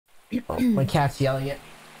Oh, my cat's yelling it.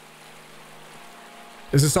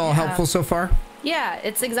 Is this all helpful so far? Yeah,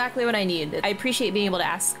 it's exactly what I need. I appreciate being able to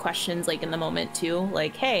ask questions like in the moment too.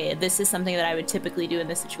 Like, hey, this is something that I would typically do in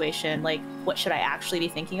this situation. Like, what should I actually be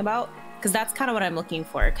thinking about? Because that's kind of what I'm looking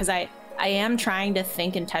for. Because I am trying to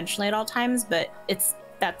think intentionally at all times, but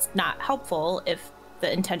that's not helpful if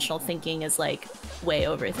the intentional thinking is like way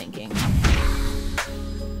overthinking.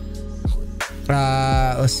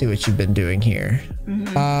 Let's see what you've been doing here.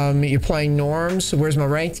 You're playing norms. Where's my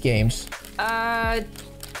ranked games?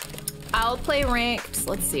 I'll play ranked.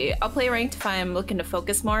 Let's see. I'll play ranked if I'm looking to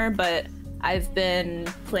focus more, but I've been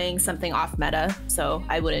playing something off meta, so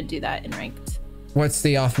I wouldn't do that in ranked. What's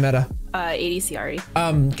the off meta? ADC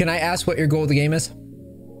Ahri. Can I ask what your goal of the game is?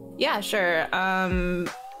 Yeah, sure.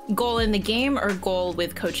 Goal in the game or goal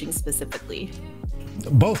with coaching specifically?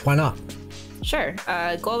 Both. Why not? Sure.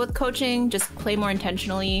 Goal with coaching, just play more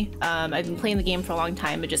intentionally. I've been playing the game for a long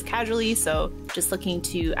time, but just casually. So just looking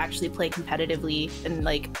to actually play competitively and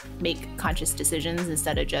like make conscious decisions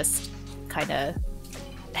instead of just kind of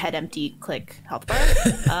head empty, click health bar.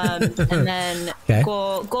 And then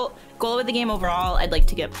goal with the game overall, I'd like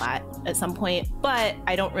to get plat at some point, but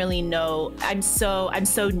I don't really know. I'm so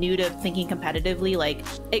new to thinking competitively. Like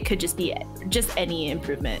it could just be any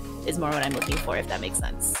improvement is more what I'm looking for, if that makes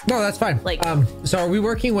sense. No, that's fine. Like, so are we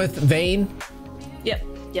working with Vayne? Yep.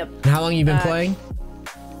 And how long you been playing?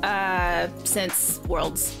 Since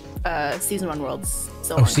Worlds, season 1 Worlds.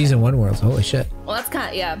 So oh, season 1 Worlds. Holy shit. Well, that's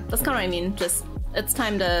kind of what I mean. Just it's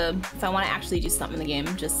time to, if I want to actually do something in the game,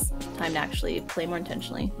 just time to actually play more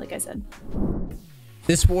intentionally, like I said.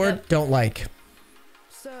 This ward, don't like.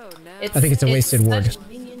 I think it's a wasted ward.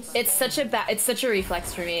 It's such a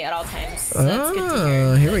reflex for me at all times. So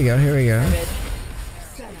oh, here we go.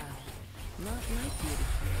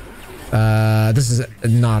 This is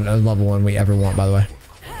not a level 1 we ever want, by the way.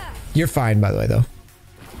 You're fine, by the way, though.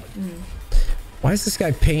 Why is this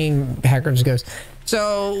guy pinging Hackers Ghost?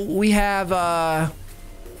 So we have a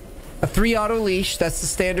 3 auto leash. That's the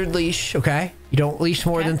standard leash. Okay, you don't leash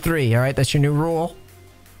more than 3. All right, that's your new rule.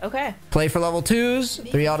 Okay. Play for level 2s,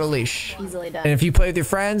 3 auto leash. Easily done. And if you play with your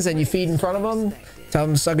friends and you feed in front of them, tell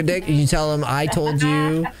them to suck a dick, and you tell them I told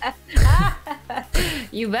you.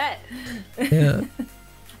 You bet. Yeah.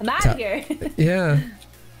 I'm out of here. Yeah.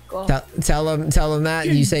 Cool. Tell them that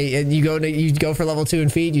you say, and you go for level 2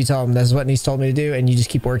 and feed. You tell them this is what NEACE told me to do, and you just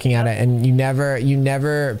keep working at it. And you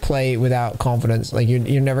never play without confidence. Like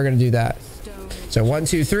you're never gonna do that. So 1,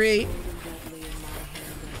 2, 3.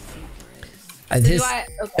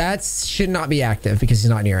 That should not be active because he's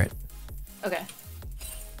not near it. Okay.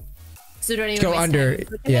 So don't even go under.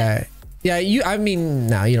 Yeah. I mean,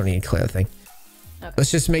 no, you don't need to clear the thing. Okay.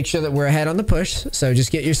 Let's just make sure that we're ahead on the push. So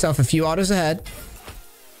just get yourself a few autos ahead.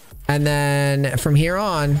 And then from here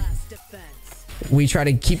on, we try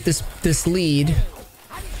to keep this lead,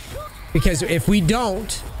 because if we don't,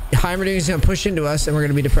 Heimerdinger is going to push into us and we're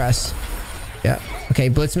going to be depressed. Yeah. Okay.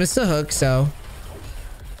 Blitz missed the hook. So,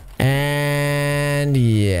 and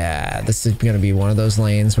yeah, this is going to be one of those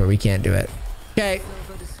lanes where we can't do it. Okay.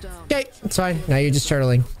 It's fine. Now you're just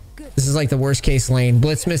turtling. This is like the worst case lane.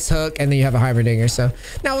 Blitz missed hook and then you have a Heimerdinger. So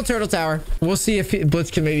now we'll turtle tower. We'll see if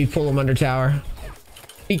Blitz can maybe pull him under tower.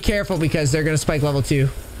 Be careful because they're going to spike level 2.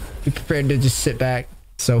 Be prepared to just sit back.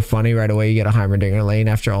 So funny, right away you get a Heimerdinger lane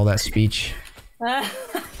after all that speech.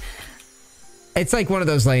 It's like one of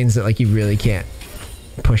those lanes that like you really can't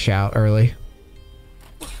push out early.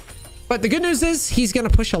 But the good news is he's going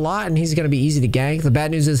to push a lot and he's going to be easy to gank. The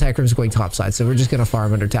bad news is Hecarim's going topside, so we're just going to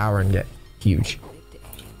farm under tower and get huge.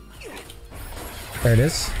 There it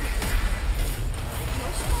is.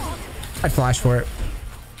 I'd flash for it.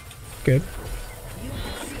 Good.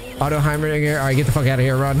 Auto Heimerdinger. All right, get the fuck out of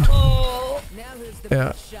here. Run. Oh.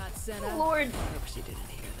 Yeah. Lord.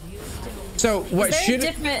 So what should?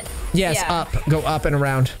 Yes, yeah. Up. Go up and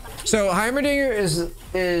around. So Heimerdinger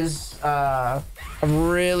is a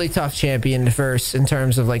really tough champion first in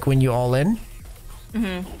terms of like when you all in.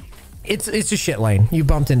 It's a shit lane. You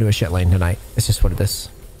bumped into a shit lane tonight. It's just what it is.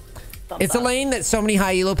 It's a lane that so many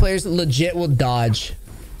high elo players legit will dodge.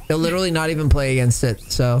 They'll literally not even play against it.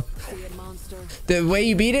 So the way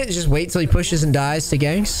you beat it is just wait till he pushes and dies to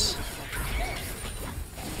ganks.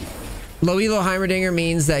 Low elo Heimerdinger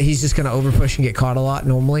means that he's just gonna overpush and get caught a lot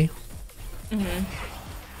normally.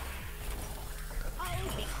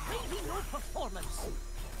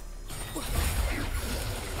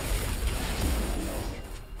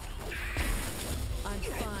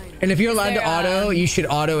 And if you're allowed to auto, you should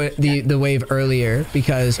auto it the wave earlier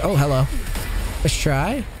because hello. Let's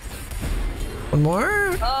try. One more.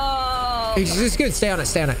 Oh. It's just good. Stay on it.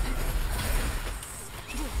 Stay on it.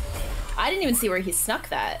 I didn't even see where he snuck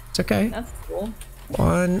that. It's okay. That's cool.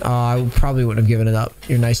 One. Oh, I probably wouldn't have given it up.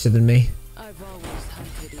 You're nicer than me. I've always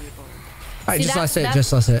hunted evil. Alright, just lost it.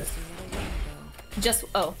 Just lost it. Just,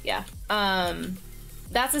 oh, yeah.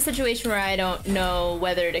 That's a situation where I don't know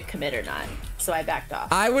whether to commit or not. So I backed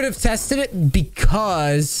off. I would have tested it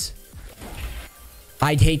because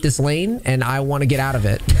I'd hate this lane and I want to get out of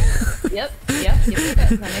it. Yep.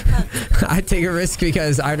 That makes sense. I'd take a risk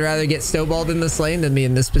because I'd rather get snowballed in this lane than be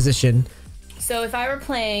in this position. So if I were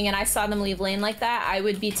playing and I saw them leave lane like that, I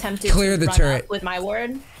would be tempted Clear to the run turret up with my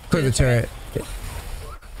ward. Clear the turret.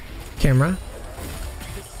 Camera.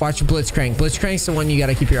 Watch Blitzcrank. Blitzcrank's the one you got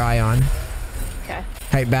to keep your eye on. Okay.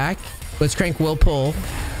 Height back. Blitzcrank will pull,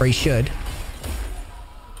 or he should.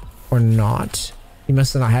 Or not. He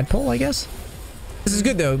must have not had pull, I guess. This is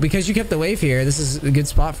good though, because you kept the wave here. This is a good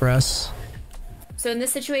spot for us. So in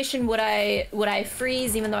this situation, would I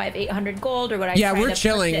freeze even though I have 800 gold, or would I? Yeah, we're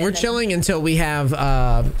chilling. We're chilling until we have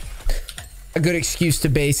a good excuse to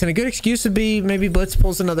base, and a good excuse would be maybe Blitz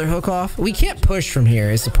pulls another hook off. We can't push from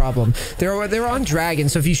here is the problem. They're on dragon,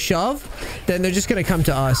 so if you shove, then they're just gonna come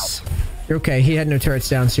to us. You're okay. He had no turrets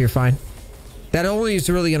down, so you're fine. That only is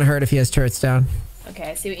really gonna hurt if he has turrets down.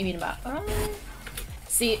 Okay, I see what you mean about.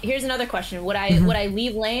 See, here's another question. Would I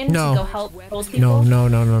leave lane to go help those people?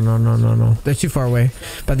 No. They're too far away.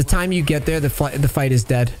 By the time you get there, the fight is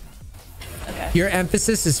dead. Okay. Your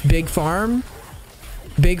emphasis is big farm.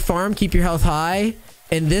 Big farm, keep your health high.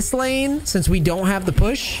 In this lane, since we don't have the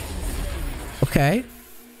push. Okay.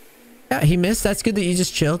 Yeah, he missed. That's good that you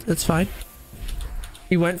just chilled. That's fine.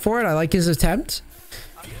 He went for it. I like his attempt.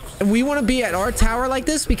 And we want to be at our tower like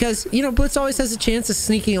this because, you know, Blitz always has a chance of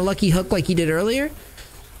sneaking a lucky hook like he did earlier.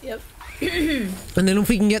 Yep. And then if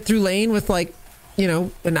we can get through lane with, like, you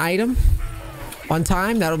know, an item on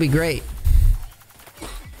time, that'll be great.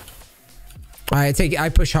 All right, I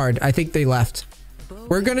push hard. I think they left.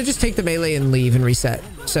 We're going to just take the melee and leave and reset.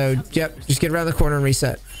 So, yep, just get around the corner and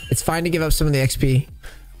reset. It's fine to give up some of the XP.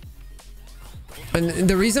 And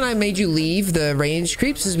the reason I made you leave the range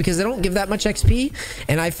creeps is because they don't give that much XP.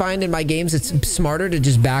 And I find in my games it's smarter to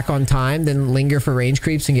just back on time than linger for range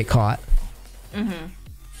creeps and get caught. Mm-hmm.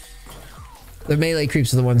 The melee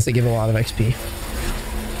creeps are the ones that give a lot of XP.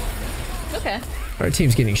 Okay. Our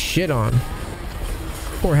team's getting shit on.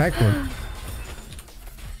 Poor Heckler.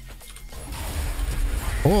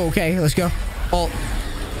 Oh, okay. Let's go. Ult.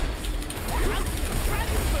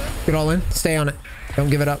 Get all in. Stay on it.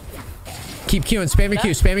 Don't give it up. Keep queuing. Spam your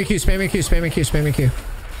Q. Spam your Q. Spam your Q. Spam your Q. Spam your Q.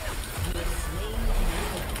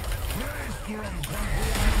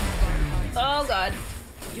 Oh, God.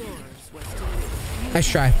 Nice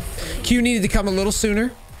try. Q needed to come a little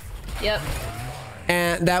sooner. Yep.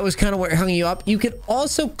 And that was kind of what hung you up. You could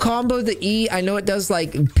also combo the E. I know it does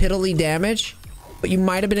like piddly damage, but you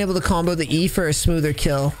might have been able to combo the E for a smoother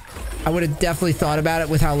kill. I would have definitely thought about it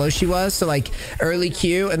with how low she was. So like early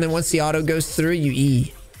Q, and then once the auto goes through, you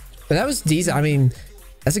E. But that was decent. I mean,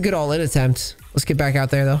 that's a good all-in attempt. Let's get back out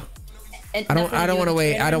there though. I don't want to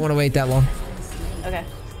wait. I don't want to wait that long. Okay.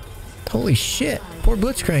 Holy shit. Poor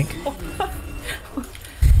Blitzcrank.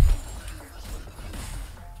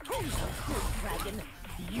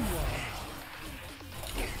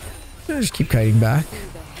 Just keep kiting back.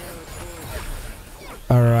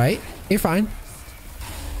 All right. You're fine.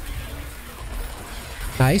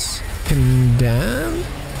 Nice. Condemn.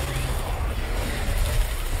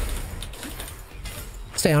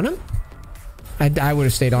 Stay on him. I would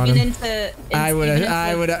have stayed on him. I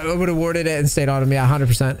would have warded it and stayed on him. Yeah,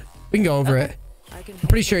 100%. We can go over it. I'm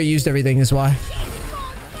pretty sure he used everything. Is why.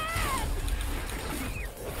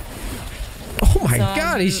 Oh my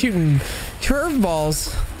god, he's shooting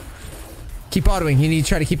curveballs. Keep autoing. You need to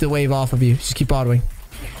try to keep the wave off of you. Just keep autoing.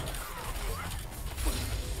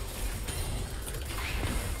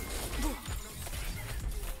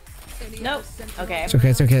 Nope. Okay. It's okay.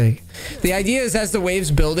 It's okay. The idea is as the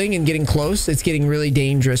wave's building and getting close, it's getting really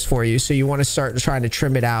dangerous for you. So you want to start trying to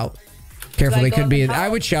trim it out. Careful, they could be. I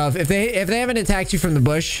would shove if they haven't attacked you from the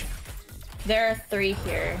bush. There are 3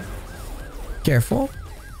 here. Careful.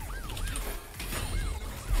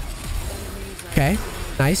 Okay.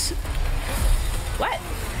 Nice. What?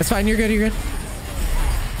 That's fine. You're good. You're good.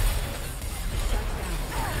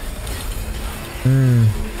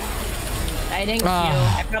 I didn't queue.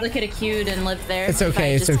 I probably could have queued and lived there. It's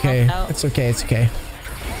okay. It's okay. It's okay. It's okay.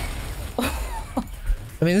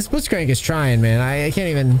 I mean, this Blitzcrank is trying, man. I can't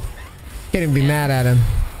even be mad at him.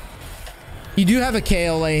 You do have a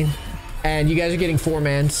KO lane, and you guys are getting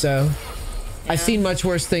 4-man, so I've seen much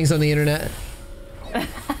worse things on the internet.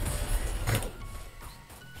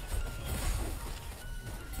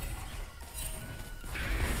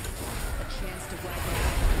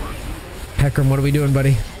 Heckram, what are we doing,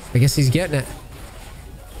 buddy? I guess he's getting it.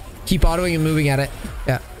 Keep autoing and moving at it.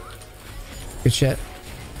 Yeah. Good shit.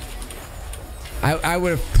 I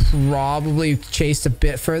would have probably chased a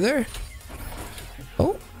bit further.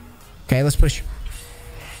 Oh. Okay, let's push.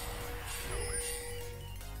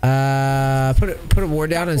 Put a ward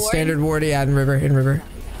down and standard ward. Yeah, in river.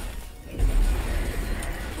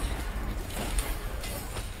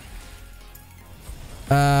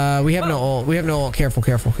 We have no ult. We have no ult. Careful.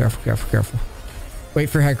 Wait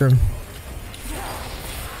for Heckram.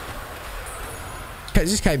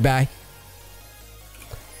 Just kite back.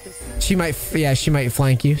 She might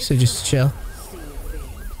flank you, so just chill.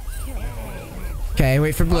 Okay,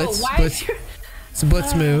 wait for Blitz. Blitz. It's a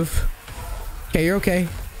Blitz move. Okay, you're okay.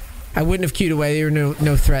 I wouldn't have queued away. There were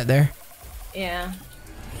no threat there. Yeah.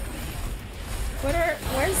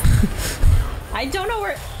 Where's... I don't know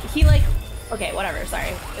where... He like... Okay, whatever. Sorry.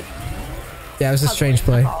 Yeah, it was a strange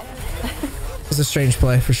play. It was a strange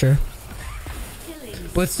play, for sure.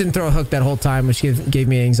 Blitz didn't throw a hook that whole time, which gave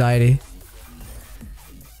me anxiety.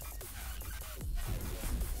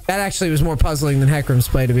 That actually was more puzzling than Heckram's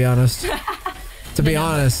play, to be honest. To be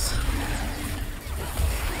honest.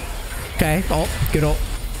 Okay, ult. Good ult.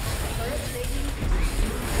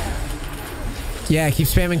 Yeah, keep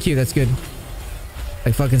spamming Q. That's good.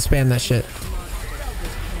 Like, fucking spam that shit.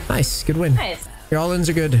 Nice. Good win. Nice. Your all-ins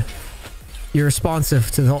are good. You're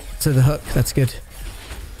responsive to the hook. That's good.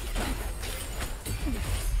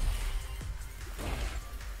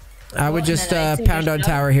 I would just pound on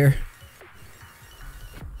tower here.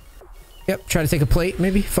 Yep, try to take a plate,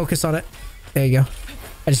 maybe. Focus on it. There you go.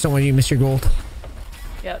 I just don't want you to miss your gold.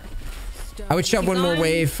 Yep. I would shove one more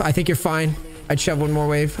wave. I think you're fine. I'd shove one more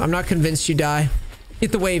wave. I'm not convinced you die.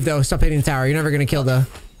 Get the wave, though. Stop hitting the tower. You're never going to kill the...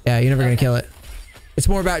 Yeah, you're never going to kill it. It's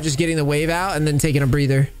more about just getting the wave out and then taking a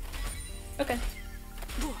breather. Okay.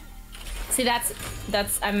 See, that's...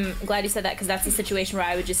 I'm glad you said that, because that's a situation where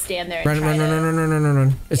I would just stand there and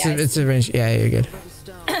run. It's a range. Yeah, you're good.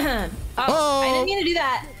 Oh, I didn't mean to do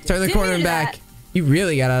that. Turn the corner and back. You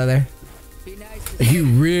really got out of there. You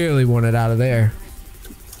really wanted out of there.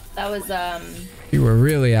 That was, You were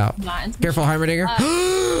really out. Careful, Heimerdinger.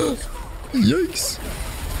 Yikes.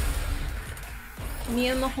 Me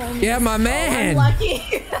and the home. Yeah, my man. Lucky.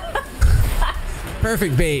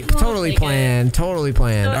 Perfect bait. Totally planned. Totally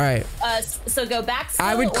planned. All right. So go back.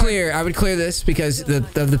 I would clear this because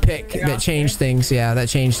of the pick that changed things. Yeah, that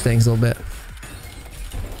changed things a little bit.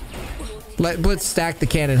 Let Blitz stack the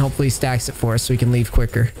cannon. Hopefully he stacks it for us so we can leave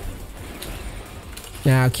quicker.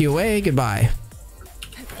 Now Q away. Goodbye.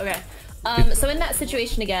 Okay. So in that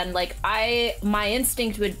situation again, like my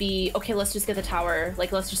instinct would be, okay, let's just get the tower.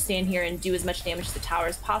 Like, let's just stand here and do as much damage to the tower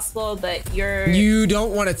as possible. But you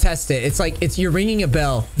don't want to test it. It's like you're ringing a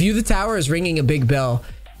bell. View the tower as ringing a big bell.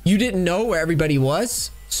 You didn't know where everybody was,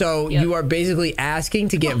 so you are basically asking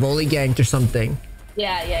to get volley ganked or something.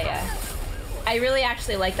 Yeah. I really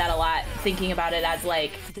actually like that a lot. Thinking about it as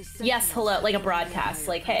like, yes, hello, like a broadcast.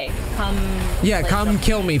 Like, hey, come. Yeah, come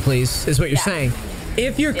kill me, please. Is what you're saying.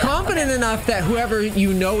 If you're confident enough that whoever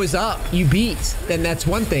you know is up, you beat, then that's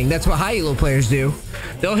one thing. That's what high elo players do.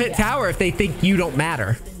 They'll hit tower if they think you don't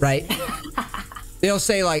matter, right? They'll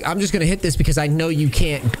say like, I'm just gonna hit this because I know you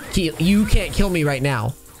can't kill me right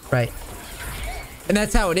now, right? And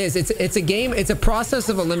that's how it is. It's a game. It's a process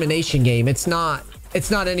of elimination game. It's not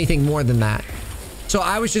anything more than that. So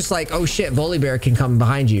I was just like, oh shit, Volibear can come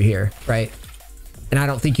behind you here, right? And I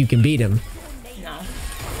don't think you can beat him. No.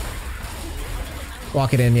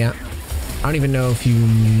 Walk it in, yeah. I don't even know if you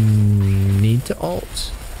need to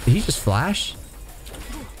ult. Did he just flash?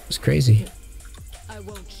 It's crazy.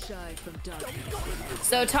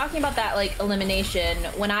 So talking about that, like, elimination,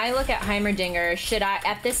 when I look at Heimerdinger, should I,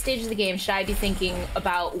 at this stage of the game, should I be thinking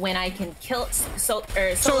about when I can kill, so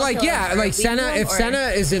like, yeah, like Senna, if Senna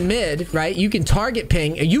is in mid, right, you can target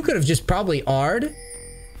ping, and you could have just probably R'd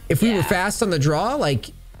if we were fast on the draw, like,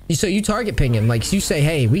 so you target ping him, like, you say,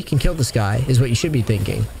 hey, we can kill this guy, is what you should be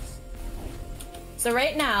thinking. So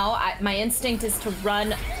right now, my instinct is to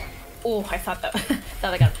run. Oh, I thought that.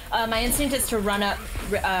 thought I got it. My instinct is to run up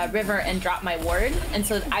river and drop my ward, and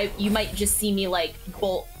so you might just see me like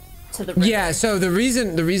bolt to the river. Yeah. So the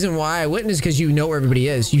reason why I wouldn't is because you know where everybody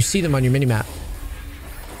is. You see them on your minimap.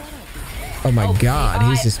 Oh my God,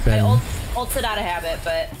 he's just been. I ulted out of habit,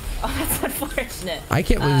 but that's unfortunate. I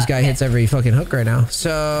can't believe this guy hits every fucking hook right now.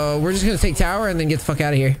 So we're just gonna take tower and then get the fuck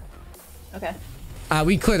out of here. Okay.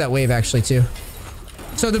 We clear that wave actually too.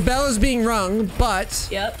 So the bell is being rung, but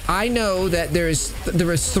I know that there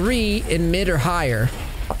was 3 in mid or higher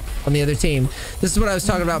on the other team. This is what I was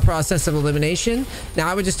talking about, process of elimination. Now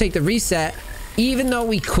I would just take the reset, even though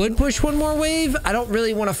we could push one more wave, I don't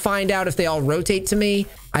really want to find out if they all rotate to me.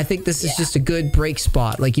 I think this is just a good break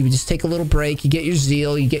spot. Like, you would just take a little break. You get your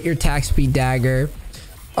Zeal. You get your attack speed dagger.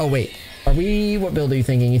 Oh, wait. Are we... What build are you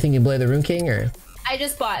thinking? You thinking Blade the Rune King, or...? I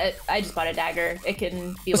just bought it. I just bought a dagger. It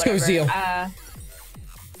can be Let's whatever. go Zeal.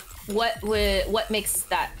 What makes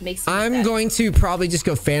that... I'm going to probably just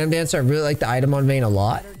go Phantom Dancer. I really like the item on Vayne a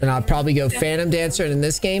lot. And I'll probably go Phantom Dancer. And in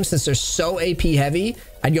this game, since they're so AP heavy,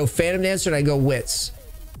 I'd go Phantom Dancer and I'd go Wits.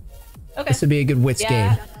 Okay. This would be a good Wits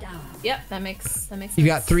game. Yep, that makes sense. You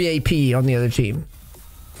got 3 AP on the other team.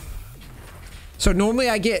 So normally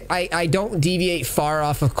I don't deviate far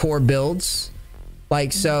off of core builds.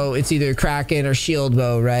 Like, so it's either Kraken or Shield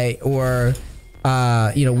Bow, right? Or,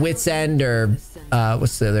 you know, Wits End or,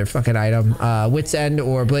 what's the other fucking item? Wits End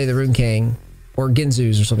or Blade of the Rune King or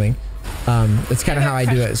Ginzu's or something. That's kind of how I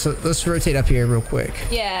do it. So let's rotate up here real quick.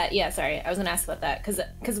 Yeah, sorry. I was gonna ask about that.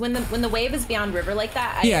 Cause when the wave is beyond river like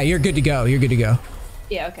that, yeah, you're good to go. You're good to go.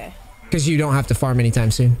 Yeah, okay. Because you don't have to farm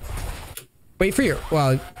anytime soon. Wait for your...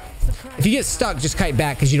 Well, if you get stuck, just kite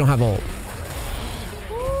back because you don't have ult.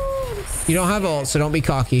 You don't have ult, so don't be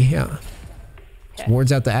cocky. Yeah. Okay.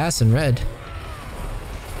 Wards out the ass in red.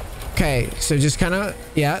 Okay, so just kind of...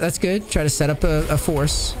 Yeah, that's good. Try to set up a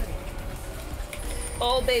force.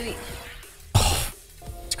 Oh, baby. Oh,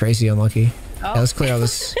 it's crazy unlucky. Oh. Yeah, let's clear all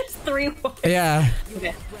this. There's 3 wards. Yeah.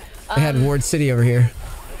 Okay. They had Ward City over here.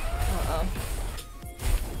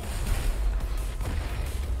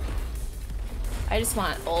 I just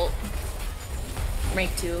want ult.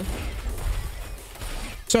 Rank 2.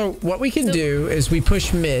 So what we can do is we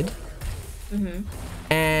push mid.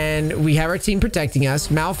 And we have our team protecting us.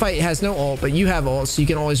 Malphite has no ult, but you have ult, so you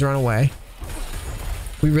can always run away.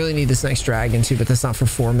 We really need this next dragon too, but that's not for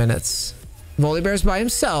 4 minutes. Volibear's by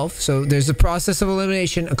himself, so there's a process of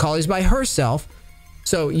elimination. Akali's by herself.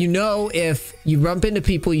 So you know if you bump into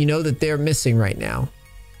people, you know that they're missing right now.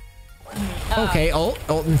 Okay, ult,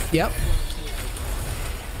 yep.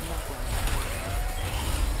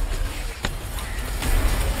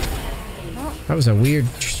 That was a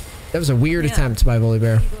weird attempt by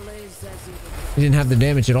Volibear. He didn't have the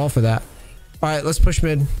damage at all for that. All right, let's push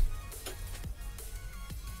mid.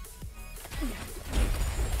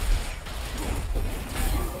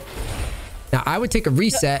 Now, I would take a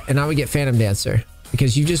reset and I would get Phantom Dancer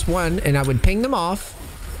because you just won and I would ping them off.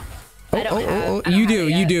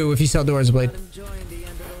 You do if you sell Doran's Blade.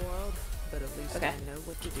 Okay.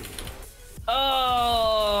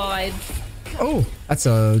 Oh, that's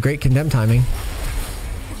a great condemn timing.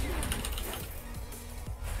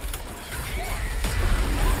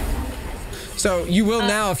 So you will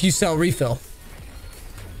now if you sell refill.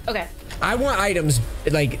 Okay. I want items,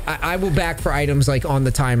 like, I will back for items, like, on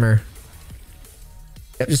the timer.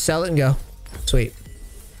 Yep, just sell it and go. Sweet.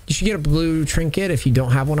 You should get a blue trinket if you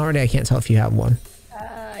don't have one already. I can't tell if you have one.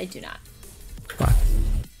 I do not. Wow.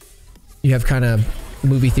 You have kind of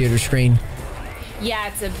movie theater screen. Yeah,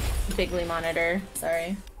 it's a bigly monitor.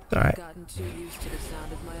 Sorry. All right.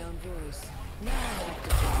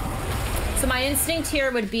 So my instinct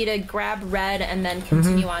here would be to grab red and then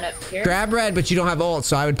continue on up here. Grab red, but you don't have ult,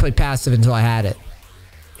 so I would play passive until I had it.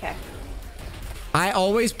 Okay. I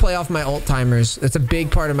always play off my ult timers. That's a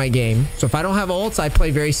big part of my game. So if I don't have ults, I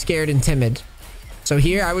play very scared and timid. So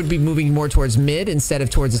here I would be moving more towards mid instead of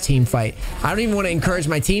towards a team fight. I don't even want to encourage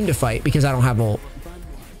my team to fight because I don't have ult.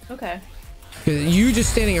 Okay. Because you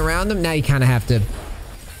just standing around them, now you kind of have to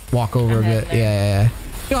walk over a bit. Yeah.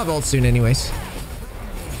 You'll have ult soon anyways.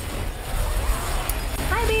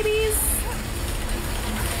 Hi, babies.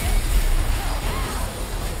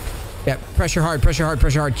 Yeah, pressure hard.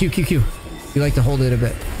 Q. You like to hold it a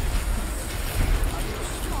bit.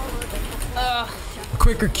 A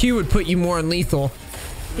quicker Q would put you more on lethal.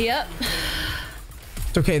 Yep.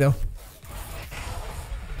 It's okay though.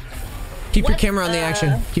 Keep your camera on the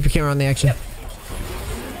action. Keep your camera on the action. Yep.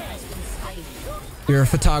 You're a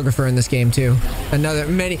photographer in this game too.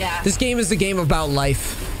 This game is the game about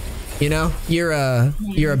life. You know, you're a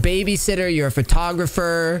babysitter. You're a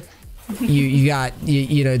photographer. You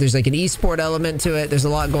know, there's like an esport element to it. There's a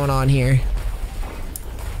lot going on here.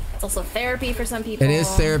 It's also therapy for some people. It is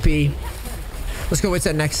therapy. Let's go. What's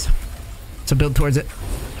that next? So build towards it.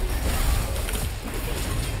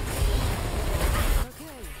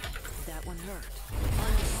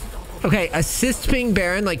 Okay, assist ping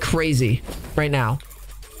Baron like crazy right now.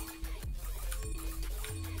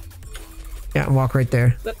 Yeah, walk right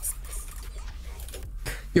there. Whoops.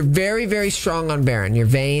 You're very, very strong on Baron. You're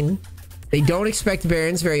Vayne. They don't expect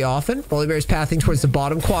Barons very often. Volibear's pathing towards the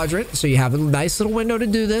bottom quadrant, so you have a nice little window to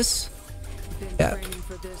do this. Yeah.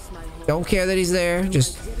 Don't care that he's there.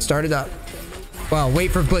 Just start it up. Well,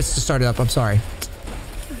 wait for Blitz to start it up. I'm sorry.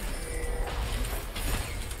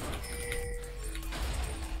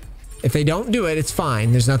 If they don't do it, it's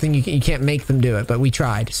fine. There's nothing you can't make them do it, but we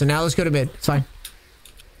tried. So now let's go to mid. It's fine.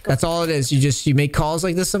 That's all it is. You make calls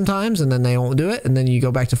like this sometimes, and then they won't do it, and then you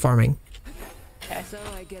go back to farming. Okay. So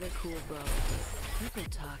I get a cool bow. People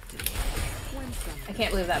talk to me. I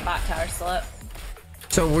can't believe that bot tower's still up.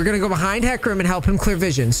 So we're gonna go behind Hecarim and help him clear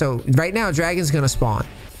vision. So right now, Dragon's gonna spawn.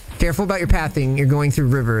 Careful about your pathing. You're going through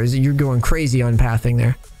rivers. You're going crazy on pathing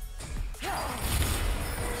there.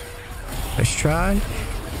 Nice try.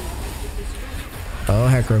 Oh,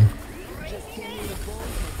 Hecarim.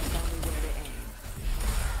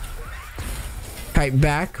 Kite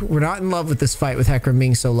back. We're not in love with this fight with Hecarim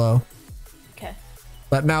being so low. Okay.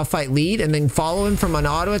 Let Malphite lead and then follow him from an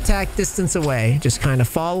auto attack distance away. Just kind of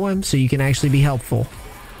follow him so you can actually be helpful.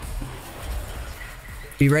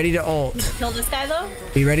 Be ready to ult. Kill this guy though?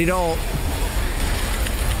 Be ready to ult.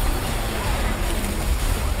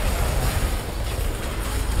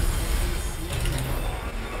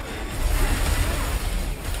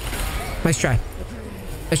 Nice try.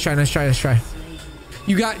 Nice try, nice try, nice try.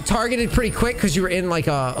 You got targeted pretty quick because you were in like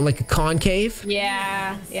a concave.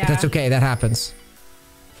 Yeah, yeah. But that's okay, that happens.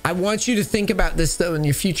 I want you to think about this though in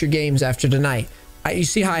your future games after tonight. You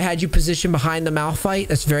see how I had you positioned behind the Malphite?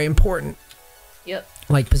 That's very important. Yep.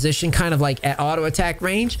 Like position kind of like at auto attack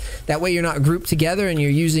range. That way you're not grouped together and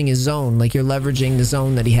you're using his zone. Like you're leveraging the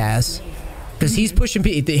zone that he has. Because he's pushing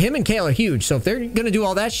him and Kale are huge. So if they're going to do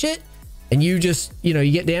all that shit and you just, you know,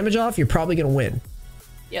 you get damage off, you're probably going to win.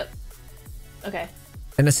 Yep. Okay.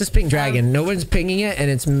 And assist ping dragon. No one's pinging it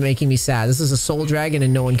and it's making me sad. This is a soul dragon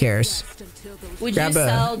and no one cares. Would you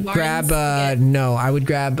sell Martins? No, I would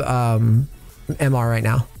grab MR right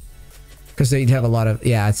now. Because they'd have a lot of,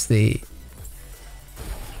 yeah, it's the,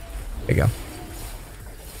 there you go.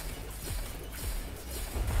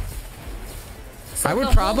 So I would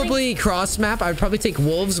probably cross map. I would probably take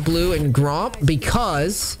Wolves, Blue, and Gromp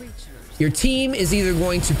because your team is either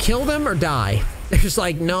going to kill them or die. There's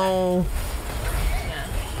like no...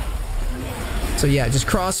 So yeah, just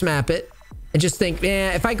cross map it and just think,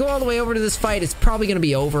 man, if I go all the way over to this fight, it's probably going to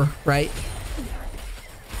be over, right?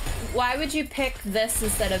 Why would you pick this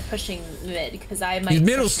instead of pushing mid? Because I might...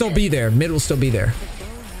 Mid will still be there. Mid will still be there.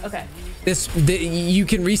 Okay. You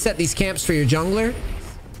can reset these camps for your jungler.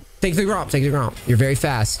 Take the Gromp, take the Gromp. You're very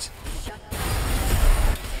fast.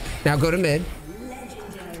 Now go to mid.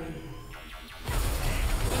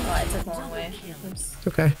 Oh, I took a long way. Oops.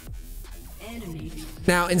 Okay.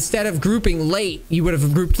 Now, instead of grouping late, you would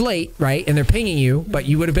have grouped late, right? And they're pinging you, but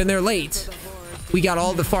you would have been there late. We got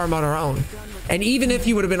all the farm on our own. And even if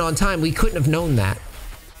you would have been on time, we couldn't have known that.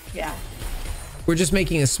 Yeah. We're just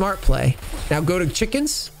making a smart play. Now go to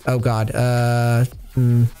chickens. Oh, God. I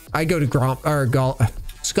go to Gromp, or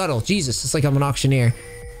Scuttle. Jesus, it's like I'm an auctioneer.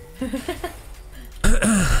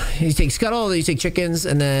 You take Scuttle, you take chickens,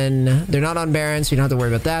 and then they're not on Baron, so you don't have to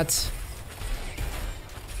worry about that.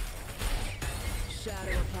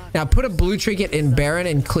 Now put a blue trinket in Baron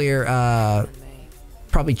and clear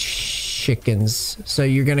probably chickens. So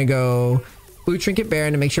you're gonna go blue trinket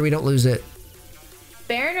Baron to make sure we don't lose it.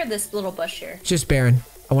 Baron or this little bush here? Just Baron.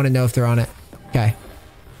 I want to know if they're on it. Okay.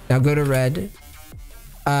 Now go to red.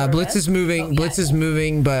 Blitz is moving. Oh, Blitz is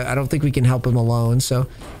moving, but I don't think we can help him alone. So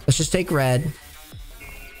let's just take red.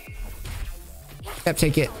 Yep,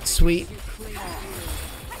 take it. Sweet.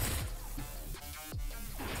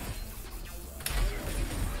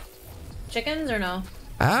 Chickens or no?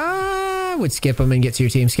 I would skip them and get to your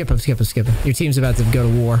team. Skip them, skip them, skip them. Your team's about to go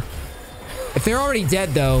to war. If they're already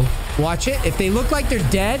dead, though, watch it. If they look like they're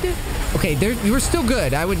dead, okay, we're still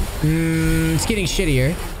good. I would... it's getting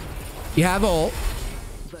shittier. You have ult.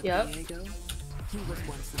 Yep.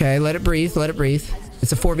 Okay, let it breathe. Let it breathe.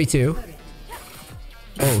 It's a 4v2.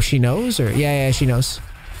 Oh, she knows? Or yeah, she knows.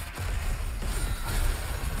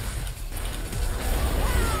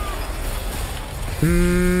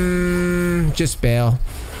 Just bail.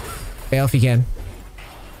 Bail if you can.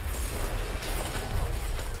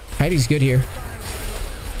 Heidi's good here.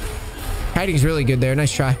 Heidi's really good there.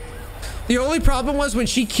 Nice try. The only problem was when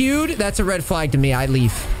she queued, that's a red flag to me. I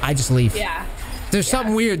leave. I just leave. Yeah. There's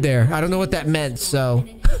something weird there. I don't know what that meant, so...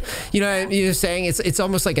 You know what you're saying? It's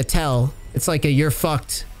almost like a tell. It's like a you're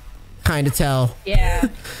fucked kind of tell. Yeah.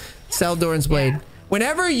 Sell Doran's Blade. Yeah.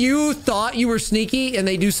 Whenever you thought you were sneaky and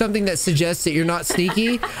they do something that suggests that you're not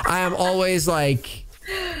sneaky, I am always like,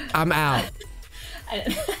 I'm out.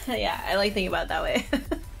 Yeah, I like thinking about it that way.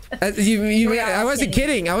 I wasn't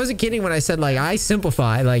kidding. I wasn't kidding when I said, like, I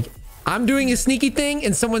simplify. Like, I'm doing a sneaky thing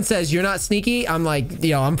and someone says you're not sneaky. I'm like,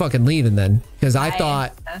 yo, I'm fucking leaving then. Because I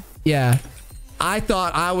thought, yeah. I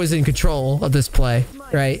thought I was in control of this play,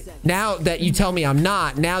 right? Now that you tell me I'm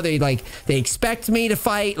not, now they expect me to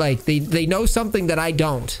fight. Like they know something that I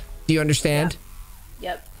don't. Do you understand?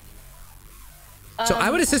 Yep. So I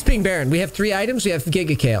would assist ping Baron. We have 3 items. We have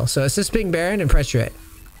Giga Kale. So assist ping Baron and pressure it.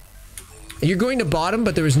 You're going to bottom,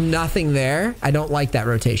 but there was nothing there. I don't like that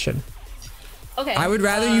rotation. Okay. I would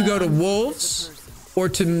rather you go to Wolves or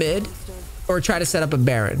to mid or try to set up a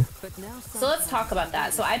Baron. So let's talk about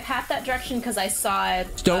that. So I packed that direction because I saw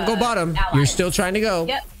it. Don't go bottom. Allies. You're still trying to go.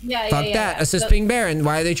 Yep. Yeah. Fuck that. Assist ping Baron.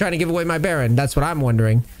 Why are they trying to give away my Baron? That's what I'm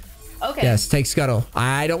wondering. Okay. Yes, take Scuttle.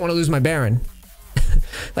 I don't want to lose my Baron.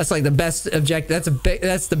 That's like the best objective.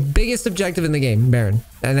 That's the biggest objective in the game, Baron.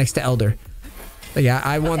 Next to Elder. But yeah,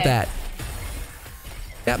 I want that.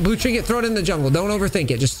 Yeah, blue trinket, throw it in the jungle. Don't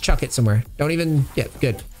overthink it. Just chuck it somewhere. Don't even... Yeah,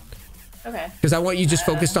 good. Okay. Because I want you just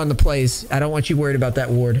focused on the plays. I don't want you worried about that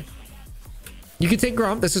ward. You can take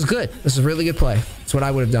Gromp. This is good. This is a really good play. That's what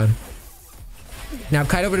I would have done. Now,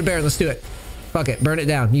 kite over to Baron. Let's do it. Fuck it. Burn it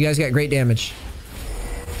down. You guys got great damage.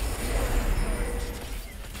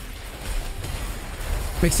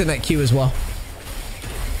 Mix in that Q as well.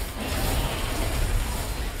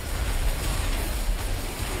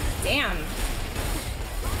 Damn.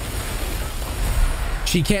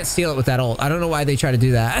 She can't steal it with that ult. I don't know why they try to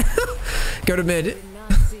do that. Go to mid.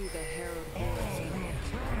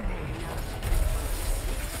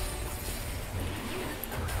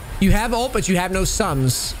 You have ult, but you have no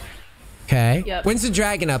sums. Okay. Yep. When's the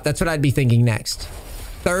dragon up? That's what I'd be thinking next.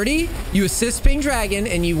 30. You assist ping dragon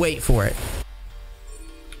and you wait for it.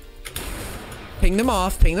 Ping them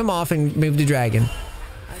off, and move to dragon.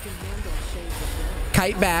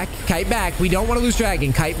 Kite back, kite back. We don't want to lose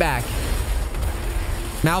dragon. Kite back.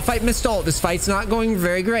 Malphite missed ult. This fight's not going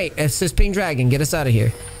very great. Assist ping dragon. Get us out of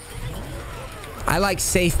here. I like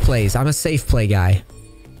safe plays. I'm a safe play guy.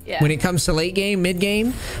 Yeah. When it comes to late game, mid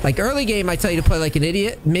game, like early game, I tell you to play like an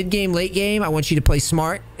idiot. Mid game, late game, I want you to play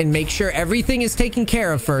smart and make sure everything is taken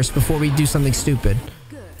care of first before we do something stupid.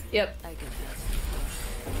 Yep.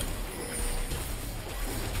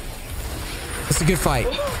 That's a good fight.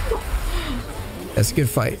 That's a good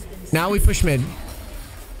fight. Now we push mid.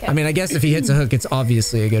 Okay. I mean, I guess if he hits a hook, it's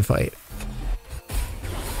obviously a good fight.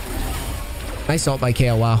 Nice ult by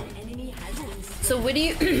Kale. Wow. So what do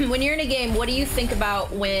you, when you're in a game, what do you think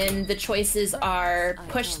about when the choices are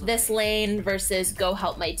push this lane versus go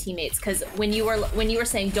help my teammates? Because when you were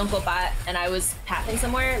saying don't go bot and I was pathing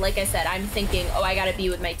somewhere, like I said, I'm thinking, oh, I gotta be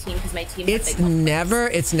with my team because my team. It's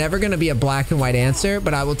never gonna be a black and white answer,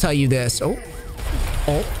 but I will tell you this. Oh.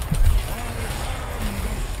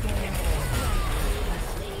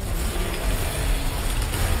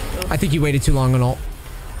 I think you waited too long on ult.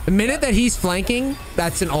 The minute that he's flanking,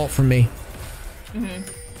 that's an ult from me.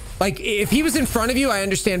 Like, if he was in front of you, I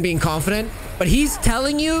understand being confident, but he's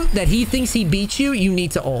telling you that he thinks he beats you, you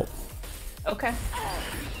need to ult. Okay.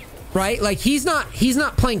 Right? Like, he's not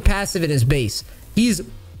playing passive in his base. He's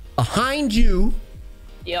behind you,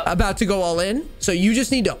 about to go all in, so you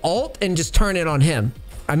just need to ult and just turn it on him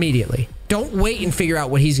immediately. Don't wait and figure out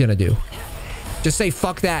what he's gonna do. Just say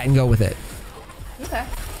fuck that and go with it. Okay.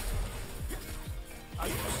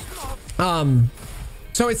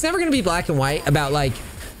 So it's never going to be black and white about like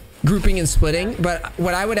grouping and splitting, but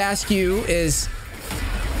what I would ask you is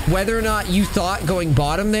whether or not you thought going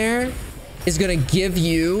bottom there is going to give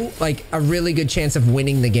you like a really good chance of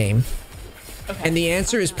winning the game. Okay. And the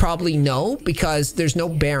answer is probably no, because there's no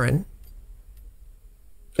Baron.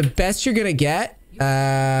 The best you're going to get,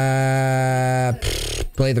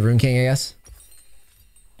 play the Rune King, I guess.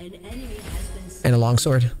 And a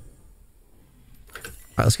longsword. All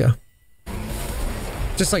right, let's go.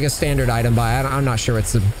 Just like a standard item buy. I'm not sure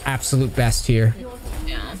what's the absolute best here.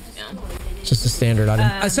 Yeah. Just a standard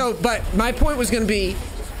item. But my point was going to be,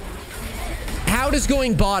 how does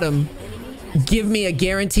going bottom give me a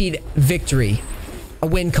guaranteed victory, a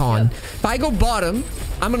win con? Yep. If I go bottom,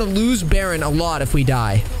 I'm going to lose Baron a lot if we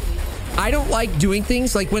die. I don't like doing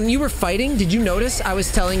things like when you were fighting. Did you notice I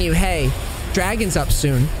was telling you, hey, dragon's up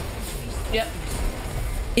soon? Yep.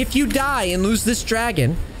 If you die and lose this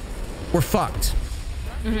dragon, we're fucked.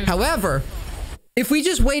 However, if we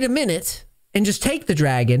just wait a minute and just take the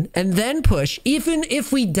dragon and then push, even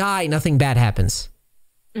if we die, nothing bad happens.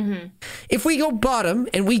 If we go bottom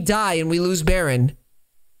and we die and we lose Baron,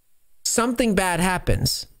 something bad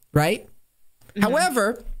happens, right?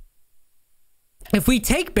 However, if we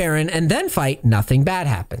take Baron and then fight, nothing bad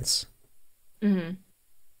happens.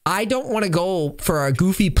 I don't want to go for a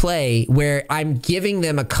goofy play where I'm giving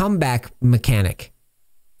them a comeback mechanic.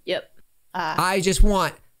 Yep. I just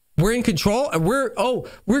want We're in control. And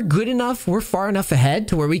we're good enough. We're far enough ahead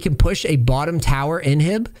to where we can push a bottom tower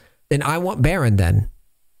inhib. Then I want Baron then.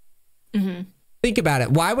 Think about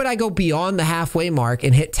it. Why would I go beyond the halfway mark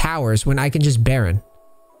and hit towers when I can just Baron?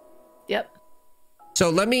 Yep. So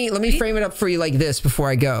let me frame it up for you like this before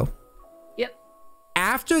I go. Yep.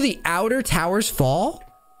 After the outer towers fall,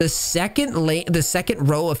 the second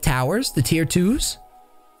row of towers, the tier 2s,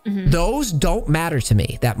 those don't matter to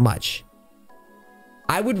me that much.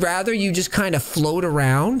 I would rather you just kind of float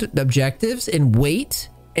around the objectives and wait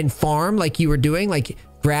and farm like you were doing, like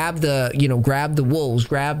grab the wolves,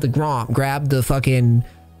 grab the Gromp, grab the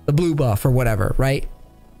blue buff or whatever, right?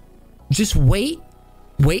 Just wait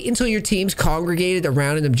until your team's congregated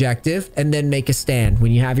around an objective and then make a stand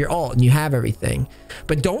when you have your ult and you have everything.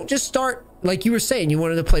 But don't just start, like you were saying, you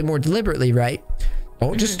wanted to play more deliberately, right?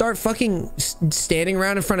 Don't just start fucking standing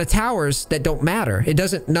around in front of towers that don't matter.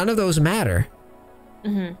 None of those matter.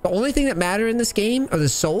 The only thing that matter in this game are the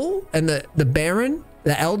soul and the Baron,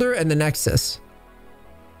 the Elder, and the Nexus.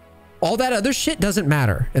 All that other shit doesn't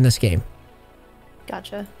matter in this game.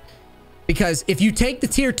 Gotcha. Because if you take the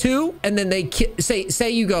tier 2 and then they say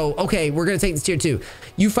you go, okay, we're going to take the tier 2.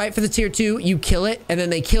 You fight for the tier 2, you kill it, and then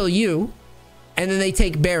they kill you, and then they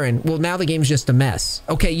take Baron. Well, now the game's just a mess.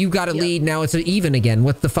 Okay, you got a lead, now it's an even again.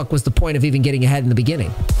 What the fuck was the point of even getting ahead in the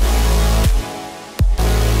beginning?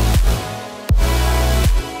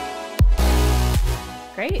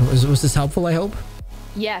 Great. Was this helpful, I hope?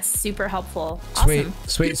 Yes, super helpful. Awesome.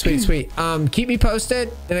 Sweet. Keep me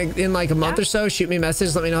posted in like a month or so. Shoot me a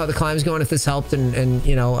message. Let me know how the climb's going, if this helped, and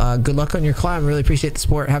you know, good luck on your climb. Really appreciate the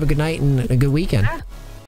support. Have a good night and a good weekend. Yeah.